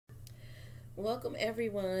Welcome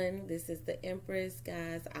everyone. This is the Empress,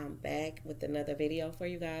 guys. I'm back with another video for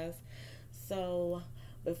you guys. So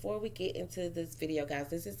before we get into this video,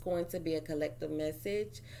 guys, this is going to be a collective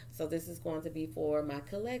message. So this is going to be for my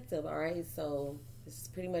collective. All right. So this is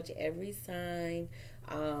pretty much every sign.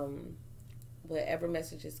 Whatever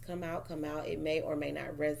messages come out. It may or may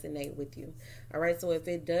not resonate with you. All right. So if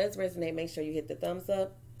it does resonate, make sure you hit the thumbs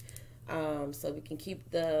up. So we can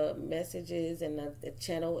keep the messages and the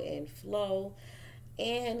channel in flow.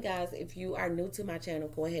 And guys, if you are new to my channel,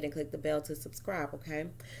 go ahead and click the bell to subscribe, okay?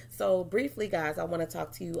 So briefly, guys, I want to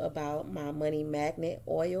talk to you about my money magnet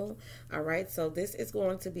oil. All right, so this is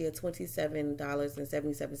going to be a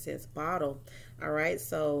 $27.77 bottle. All right,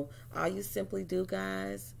 so all you simply do,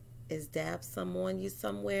 guys, is dab some on you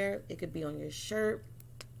somewhere. It could be on your shirt,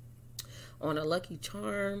 on a lucky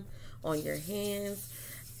charm, on your hands.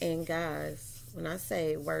 And guys, when I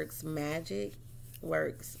say works magic,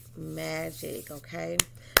 okay?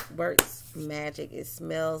 Works magic. It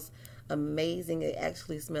smells amazing. It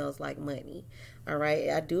actually smells like money. All right.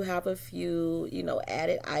 I do have a few,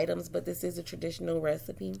 added items, but this is a traditional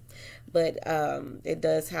recipe. But it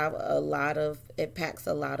does have it packs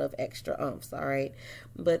a lot of extra umphs. All right.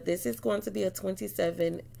 But this is going to be a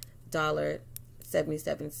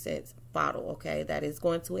 $27.77 bottle, okay? That is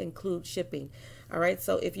going to include shipping. All right,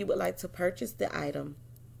 so if you would like to purchase the item,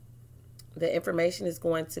 the information is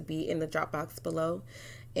going to be in the drop box below,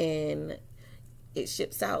 and it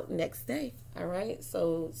ships out next day. All right,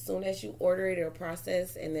 so as soon as you order it, it'll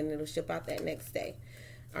process, and then it'll ship out that next day.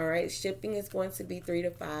 All right, shipping is going to be 3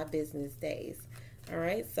 to 5 business days. All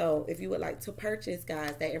right, so if you would like to purchase,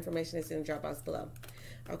 guys, that information is in the drop box below.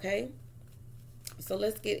 Okay. So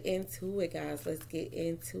let's get into it, guys. Let's get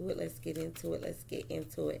into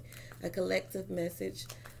it. A collective message.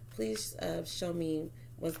 Please show me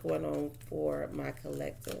what's going on for my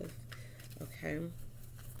collective. Okay.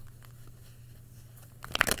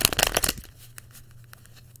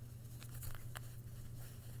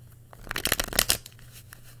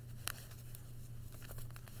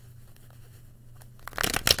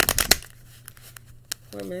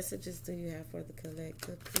 What messages do you have for the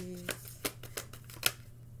collective, please?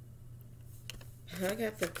 I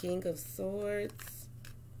got the King of Swords,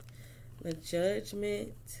 the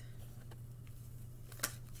Judgment,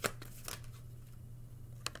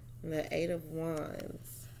 and the Eight of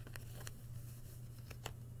Wands.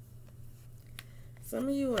 Some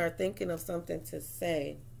of you are thinking of something to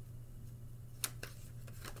say.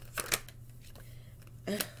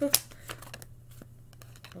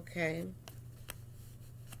 Okay.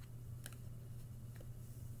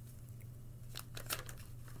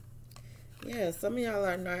 Yeah, some of y'all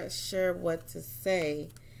are not sure what to say.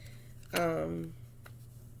 You're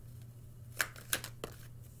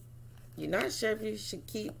not sure if you should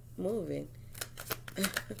keep moving.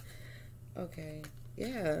 Okay.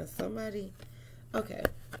 Yeah, somebody. Okay.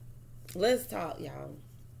 Let's talk, y'all.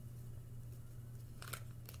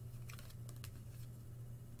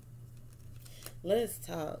 Let's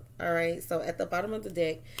talk. All right. So at the bottom of the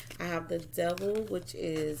deck, I have the Devil, which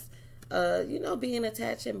is being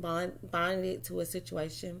attached and bonded to a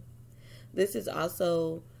situation. This is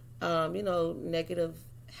also, negative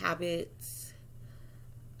habits.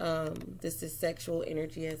 This is sexual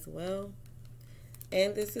energy as well.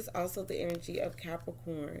 And this is also the energy of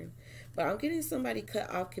Capricorn. But I'm getting somebody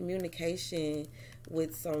cut off communication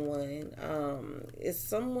with someone.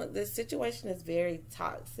 The situation is very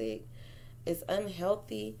toxic. It's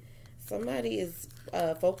unhealthy. Somebody is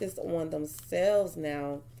focused on themselves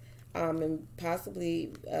now. And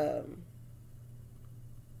possibly,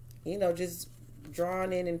 just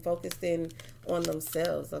drawn in and focused in on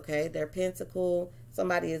themselves, okay? Their pentacle,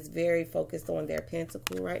 somebody is very focused on their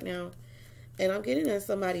pentacle right now. And I'm getting that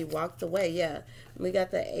somebody walked away, yeah. We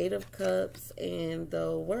got the Eight of Cups and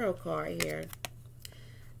the World card here.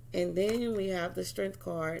 And then we have the Strength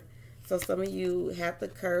card. So some of you have the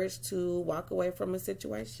courage to walk away from a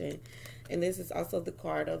situation. And this is also the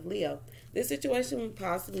card of Leo. This situation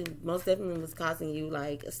most definitely was causing you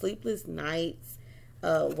like sleepless nights,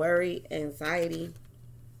 worry, anxiety.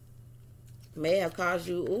 May have caused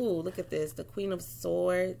you, look at this, the Queen of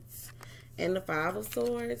Swords and the Five of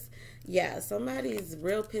Swords. Yeah, somebody is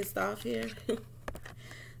real pissed off here.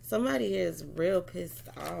 Somebody here is real pissed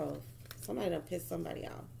off. Somebody done pissed somebody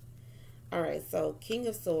off. All right, so King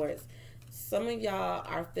of Swords. Some of y'all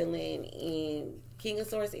are feeling in King of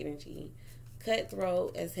Swords energy,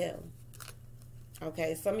 cutthroat as hell.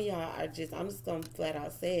 Okay, some of y'all are I'm just going to flat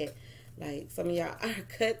out say it. Like, some of y'all are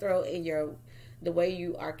cutthroat in the way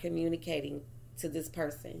you are communicating to this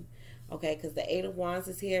person. Okay, because the Eight of Wands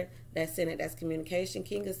is here. That's in it. That's communication.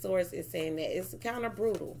 King of Swords is saying that it's kind of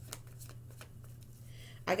brutal.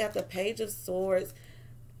 I got the Page of Swords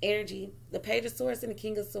energy. The Page of Swords and the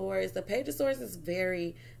King of Swords. The Page of Swords is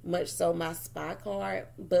very much so my spy card.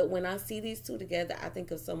 But when I see these two together, I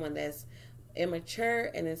think of someone that's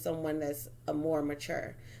immature and then someone that's a more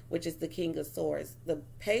mature, which is the King of Swords. The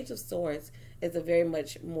Page of Swords is a very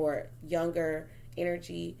much more younger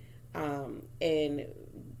energy, and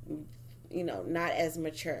you know, not as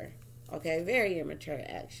mature. Okay, very immature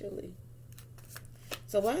actually.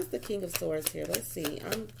 So why is the King of Swords here? Let's see.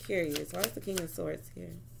 I'm curious. Why is the King of Swords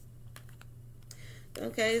here?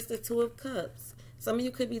 Okay, it's the Two of Cups. Some of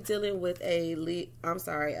you could be dealing with a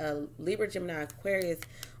Libra, Gemini, Aquarius,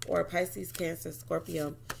 or Pisces, Cancer,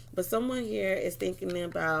 Scorpio. But someone here is thinking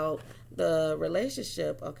about the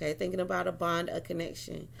relationship, okay? Thinking about a bond, a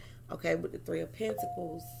connection, okay? With the Three of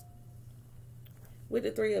Pentacles. With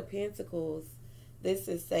the Three of Pentacles, this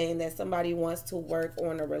is saying that somebody wants to work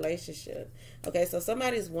on a relationship. Okay, so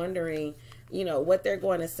somebody's wondering, you know, what they're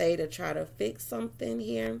going to say to try to fix something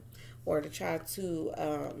here, or to try to,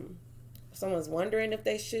 someone's wondering if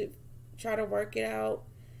they should try to work it out.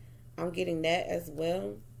 I'm getting that as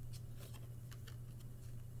well.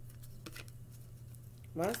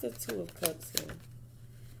 Why's the Two of Cups here?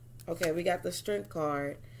 Okay, we got the Strength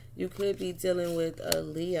card. You could be dealing with a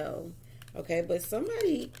Leo. Okay, but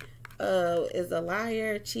somebody is a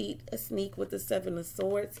liar, cheat, a sneak with the Seven of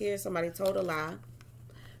Swords here. Somebody told a lie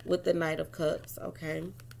with the Knight of Cups, okay?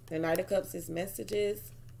 The Knight of Cups is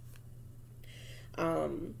messages.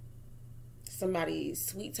 Somebody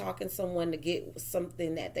sweet-talking someone to get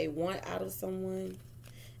something that they want out of someone.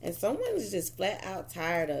 And someone is just flat out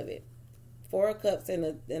tired of it. Four of Cups and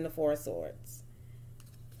the Four of Swords.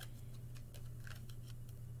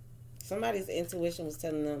 Somebody's intuition was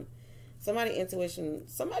telling them, somebody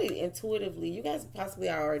intuitively, you guys possibly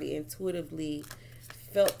already intuitively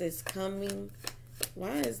felt this coming.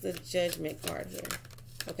 Why is the Judgment card here?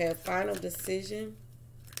 Okay, a final decision.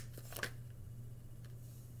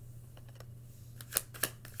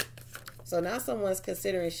 So now someone's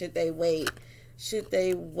considering, should they wait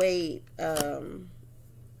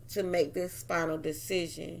to make this final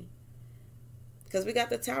decision? Because we got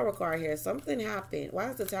the Tower card here. Something happened. Why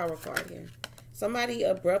is the Tower card here? Somebody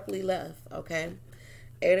abruptly left, okay?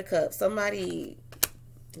 Eight of Cups. Somebody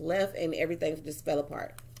left and everything just fell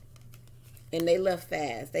apart. And they left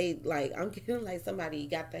fast. They, like, I'm getting like somebody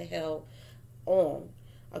got the hell on.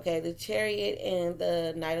 Okay, the Chariot and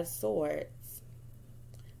the Knight of Swords.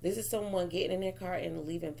 This is someone getting in their car and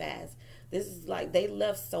leaving fast. This is like they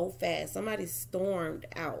left so fast. Somebody stormed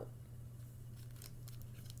out.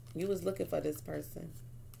 You was looking for this person,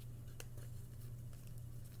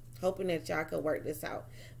 hoping that y'all could work this out.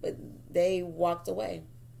 But they walked away.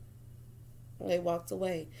 They walked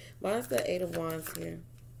away. Why is the Eight of Wands here?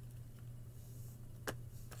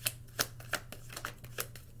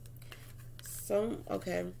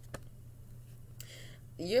 Okay.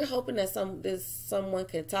 You're hoping that someone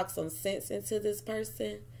can talk some sense into this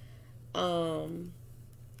person. I'm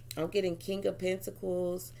getting King of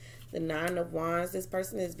Pentacles, the Nine of Wands. This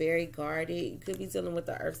person is very guarded. You could be dealing with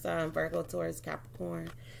the Earth sign, Virgo, Taurus,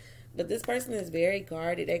 Capricorn. But this person is very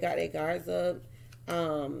guarded. They got their guards up.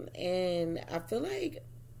 And I feel like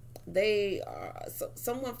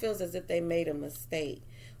someone feels as if they made a mistake.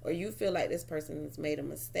 Or you feel like this person has made a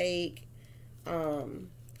mistake.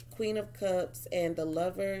 Queen of Cups and the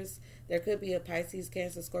Lovers. There could be a Pisces,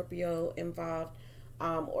 Cancer, Scorpio involved.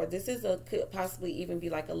 Or this could possibly even be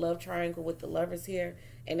like a love triangle with the Lovers here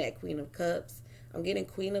and that Queen of Cups. I'm getting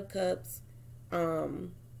Queen of Cups.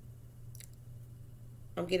 I'm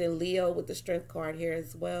getting Leo with the Strength card here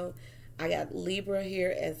as well. I got Libra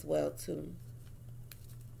here as well too.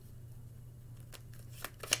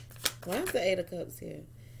 Why is the Eight of Cups here?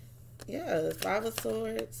 Yeah, Five of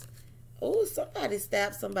Swords. Oh, somebody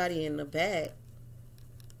stabbed somebody in the back.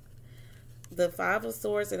 The Five of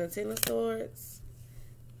Swords and the Ten of Swords.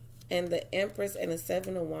 And the Empress and the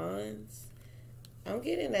Seven of Wands. I'm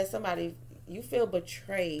getting that somebody, you feel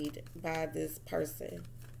betrayed by this person.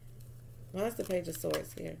 Why is the Page of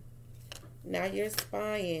Swords here? Now you're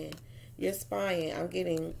spying. You're spying. I'm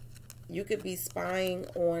getting, you could be spying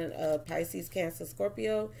on a Pisces, Cancer,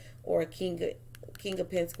 Scorpio, or a King of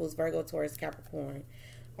Pentacles, Virgo, Taurus, Capricorn.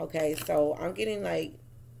 Okay, so I'm getting like,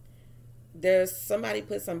 there's somebody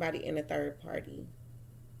put somebody in a third party.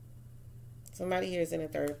 Somebody here is in a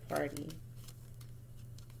third party.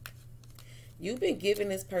 You've been giving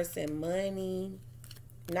this person money.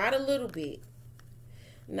 Not a little bit.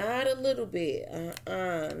 Not a little bit.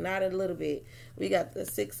 Not a little bit. We got the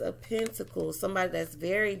Six of Pentacles. Somebody that's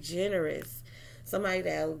very generous. Somebody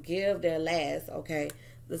that will give their last, okay?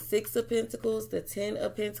 The Six of Pentacles, the Ten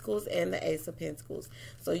of Pentacles, and the Ace of Pentacles.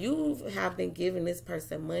 So you have been giving this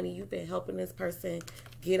person money. You've been helping this person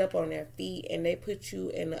get up on their feet, and they put you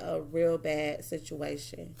in a real bad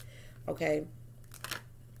situation, okay?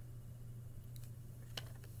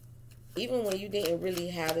 Even when you didn't really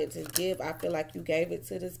have it to give, I feel like you gave it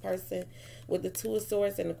to this person. With the Two of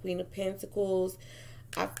Swords and the Queen of Pentacles,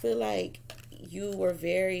 I feel like you were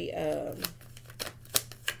very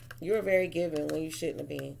giving when you shouldn't have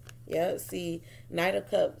been. Yeah, see, Knight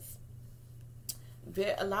of Cups.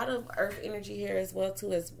 A lot of earth energy here as well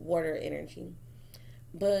too as water energy.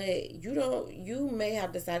 But you may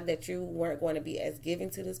have decided that you weren't going to be as giving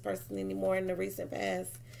to this person anymore in the recent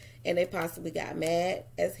past. And they possibly got mad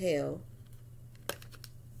as hell.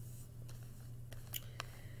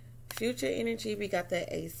 Future energy, we got the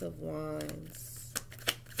Ace of Wands.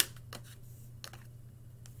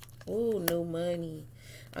 Ooh, new money.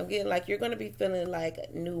 I'm getting like you're going to be feeling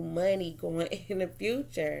like new money going in the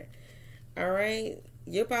future. All right?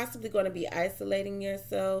 You're possibly going to be isolating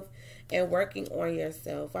yourself and working on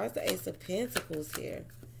yourself. Why's the Ace of Pentacles here?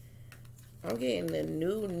 I'm getting the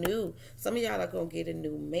new. Some of y'all are going to get a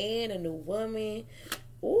new man, a new woman.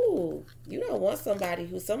 Ooh, you don't want somebody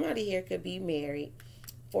here could be married.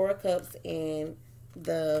 Four of Cups and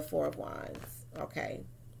the Four of Wands. Okay.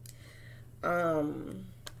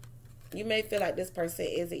 You may feel like this person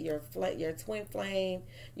isn't your twin flame.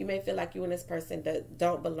 You may feel like you and this person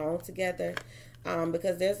don't belong together.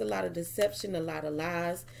 Because there's a lot of deception, a lot of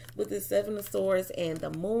lies. With the Seven of Swords and the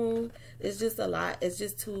Moon, it's just a lot. It's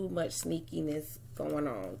just too much sneakiness going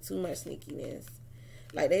on. Too much sneakiness.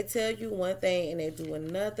 Like, they tell you one thing and they do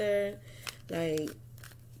another. Like,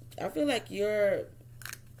 I feel like you're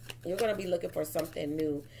going to be looking for something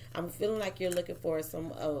new. I'm feeling like you're looking for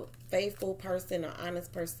a faithful person, an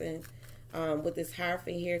honest person. With this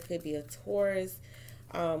Hierophant here, could be a Taurus.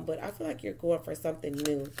 But I feel like you're going for something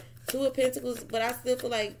new. Two of Pentacles, but I still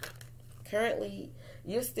feel like currently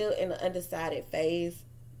you're still in an undecided phase.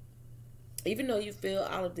 Even though you feel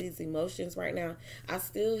all of these emotions right now, I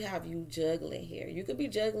still have you juggling here. You could be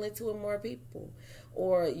juggling two or more people,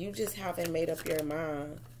 or you just haven't made up your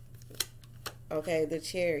mind. Okay, the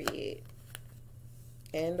Chariot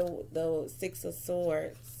and the Six of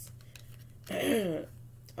Swords.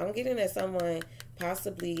 I'm getting that someone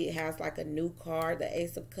possibly has like a new card, the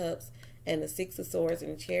Ace of Cups and the Six of Swords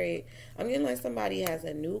and the Chariot. I'm getting like somebody has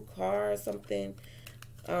a new car or something.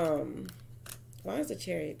 Why is the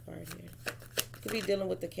Chariot card here? Could be dealing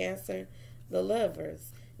with the Cancer, the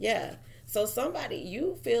Lovers. Yeah. So somebody,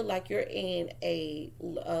 you feel like you're in a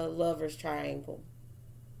Lovers triangle.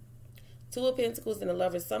 Two of Pentacles and the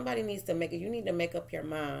Lovers. Somebody needs to you need to make up your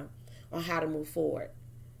mind on how to move forward.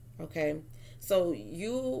 Okay. So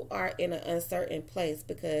you are in an uncertain place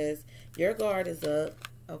because your guard is up.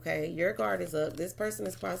 Okay, your guard is up. This person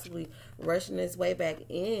is possibly rushing his way back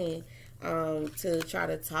in to try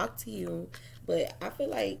to talk to you. But I feel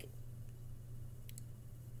like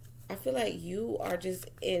you are just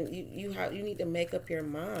in. You need to make up your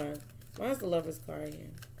mind. Why is the Lover's card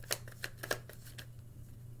here?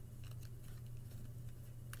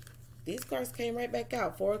 These cards came right back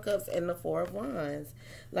out. Four of Cups and the Four of Wands.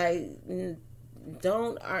 Like,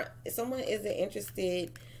 someone isn't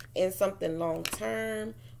interested in something long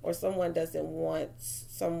term, or someone doesn't want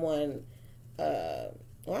someone.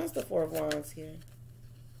 Why is the Four of Wands here?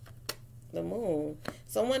 The Moon.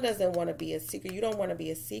 Someone doesn't want to be a secret. You don't want to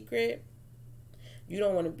be a secret. You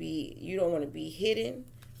don't want to be hidden.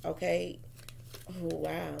 Okay. Oh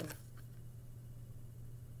wow.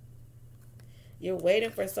 You're waiting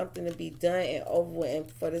for something to be done and over with,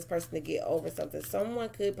 and for this person to get over something. Someone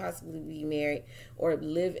could possibly be married or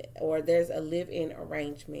there's a live-in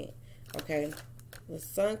arrangement. Okay. The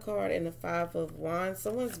Sun card and the Five of Wands.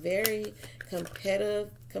 Someone's very competitive.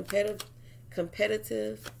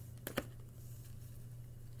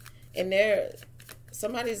 And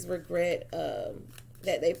somebody's regret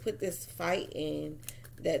that they put this fight in,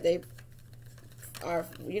 that they are,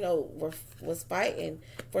 was fighting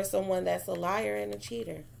for someone that's a liar and a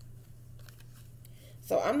cheater.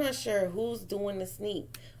 So I'm not sure who's doing the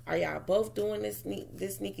sneak. Are y'all both doing this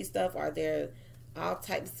sneaky stuff? Are there all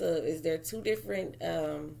types of, is there two different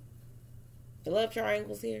love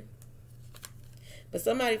triangles here? But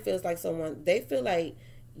somebody feels like they feel like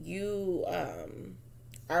you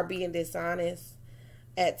are being dishonest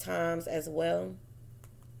at times as well.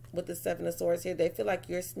 With the Seven of Swords here, they feel like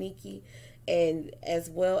you're sneaky, and as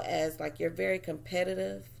well as like you're very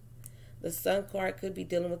competitive. The Sun card could be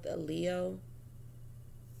dealing with a Leo.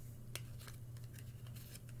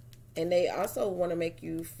 And they also want to make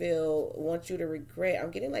you feel, want you to regret. I'm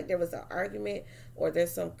getting like there was an argument or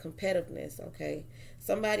there's some competitiveness, okay?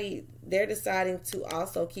 Somebody, they're deciding to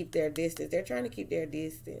also keep their distance. They're trying to keep their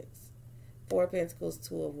distance. Four of Pentacles,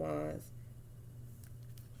 Two of Wands.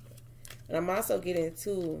 And I'm also getting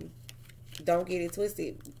too, don't get it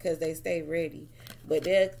twisted because they stay ready. But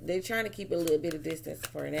they're trying to keep a little bit of distance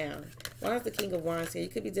for now. Why is the King of Wands here? You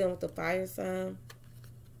could be dealing with the fire sign.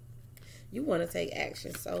 You want to take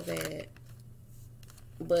action so bad.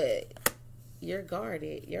 But you're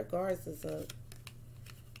guarded. Your guards is up.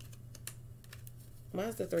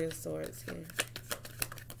 Why's the Three of Swords here?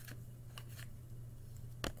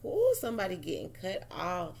 Ooh, somebody getting cut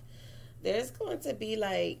off. There's going to be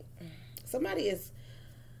like, somebody is,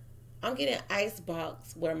 I'm getting ice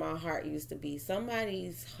box where my heart used to be.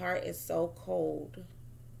 Somebody's heart is so cold.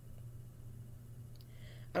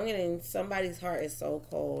 I'm getting somebody's heart is so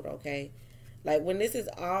cold, okay? Like when this is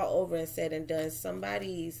all over and said and done,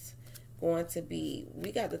 somebody's going to be,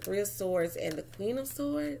 we got the Three of Swords and the Queen of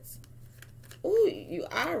Swords. Ooh,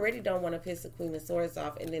 I already don't want to piss the Queen of Swords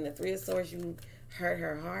off. And then the Three of Swords, you hurt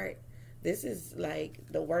her heart. This is like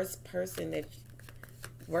the worst person's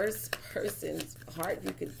heart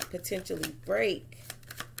you could potentially break.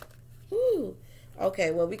 Ooh.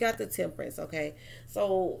 Okay, well, we got the Temperance, okay?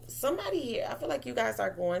 So, somebody here, I feel like you guys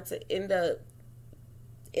are going to end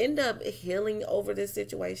up healing over this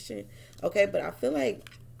situation, okay? But I feel like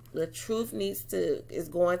the truth is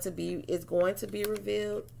going to be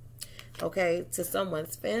revealed, okay, to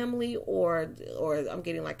someone's family or I'm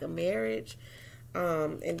getting like a marriage.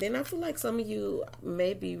 And then I feel like some of you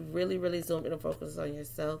may be really, really zoomed in and focused on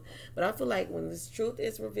yourself. But I feel like when this truth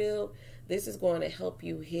is revealed, this is going to help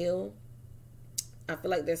you heal. I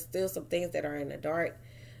feel like there's still some things that are in the dark.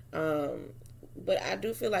 But I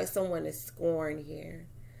do feel like someone is scorned here.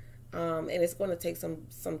 And it's going to take some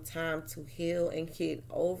time to heal and get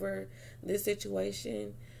over this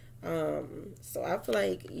situation. So I feel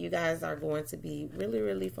like you guys are going to be really,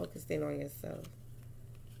 really focused in on yourself.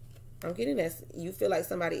 I'm getting that you feel like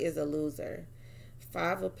somebody is a loser.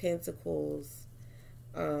 Five of Pentacles,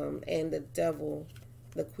 and the Devil,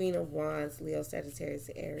 the Queen of Wands, Leo, Sagittarius,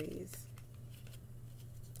 Aries.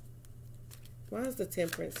 Why is the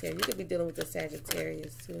Temperance here? You could be dealing with the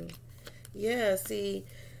Sagittarius too. Yeah, see,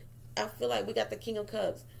 I feel like we got the King of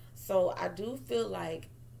Cups. So I do feel like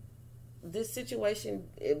this situation,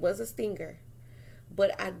 it was a stinger.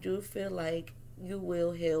 But I do feel like you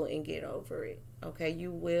will heal and get over it. Okay,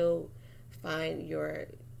 you will find your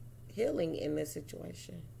healing in this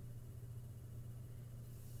situation.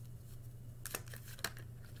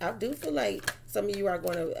 I do feel like some of you are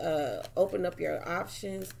going to open up your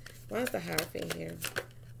options. Why is the Hierophant here?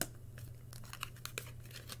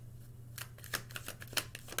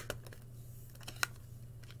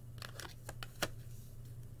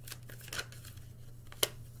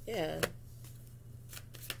 Yeah.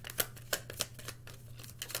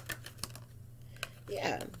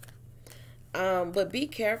 Yeah. But be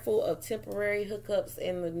careful of temporary hookups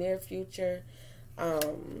in the near future.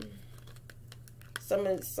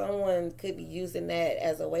 Someone could be using that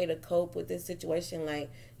as a way to cope with this situation, like,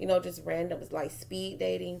 you know, just random, like speed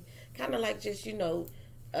dating, kind of like just, you know,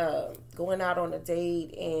 going out on a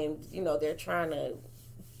date and, you know, they're trying to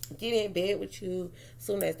get in bed with you as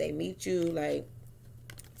soon as they meet you. Like,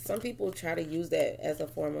 some people try to use that as a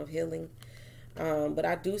form of healing. But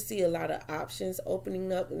I do see a lot of options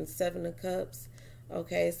opening up in Seven of Cups.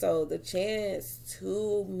 Okay, so the chance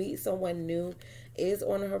to meet someone new is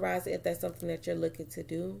on the horizon if that's something that you're looking to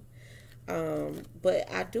do. But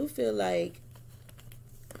I do feel like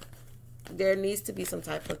there needs to be some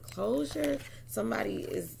type of closure.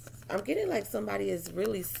 I'm getting like somebody is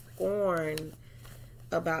really scorned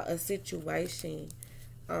about a situation.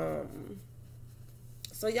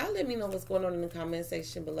 So y'all let me know what's going on in the comment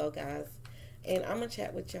section below, guys. And I'm going to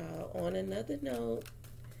chat with y'all on another note.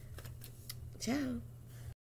 Ciao.